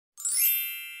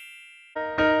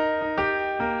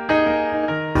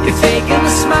You're faking a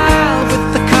smile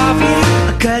with the coffee,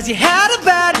 'cause you had a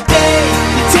bad day.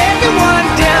 You're taking one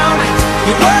down,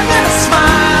 you're working a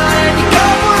smile, and you go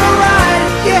for a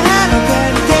ride. You had a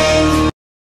bad day.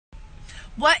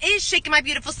 What is shaking, my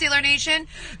beautiful Steeler Nation?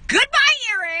 Goodbye,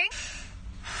 earring.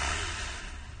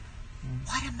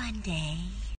 What a Monday.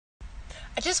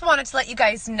 I just wanted to let you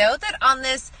guys know that on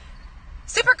this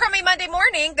super crummy Monday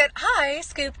morning that I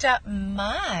scooped up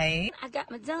I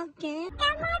got my Dunkin'.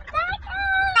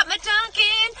 Got my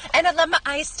Dunkin'. And I love my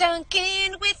iced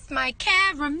Dunkin' with my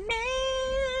caramel.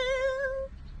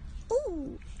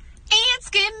 Ooh. And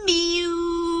skim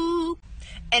mew.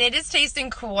 And it is tasting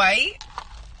quite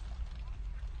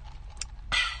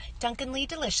Dunkin'ly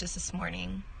delicious this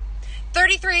morning.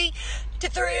 33 to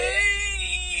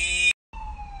 3.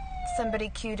 Somebody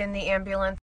queued in the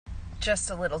ambulance. Just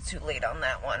a little too late on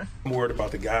that one. I'm worried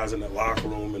about the guys in the locker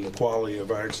room and the quality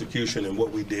of our execution and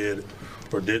what we did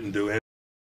or didn't do.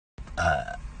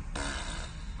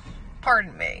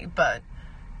 Pardon me, but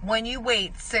when you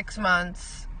wait 6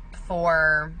 months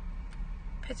for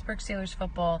Pittsburgh Steelers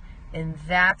football, and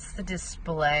that's the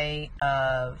display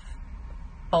of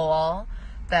ball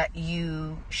that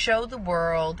you show the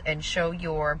world and show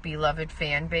your beloved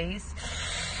fan base.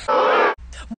 Everyone's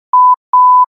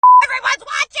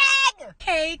watching!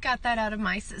 Okay, got that out of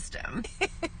my system.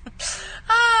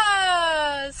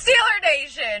 Steeler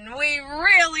Nation, we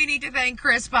really need to thank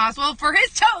Chris Boswell for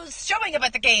his toes showing up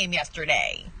at the game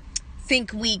yesterday.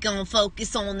 Think we gonna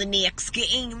focus on the next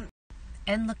game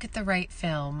and look at the right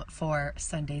film for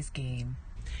Sunday's game.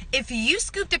 If you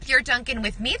scooped up your Dunkin'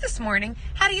 with me this morning,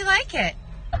 how do you like it?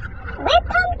 With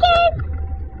pumpkin!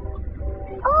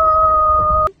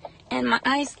 Oh! And my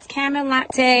iced caramel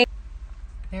latte.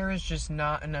 There is just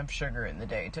not enough sugar in the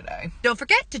day today. Don't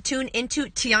forget to tune into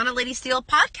Tiana Lady Steel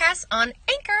podcast on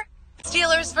Anchor.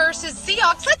 Steelers versus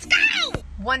Seahawks. Let's go!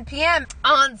 1 p.m.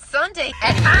 on Sunday.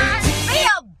 And I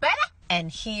feel better.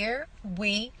 And here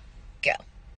we go.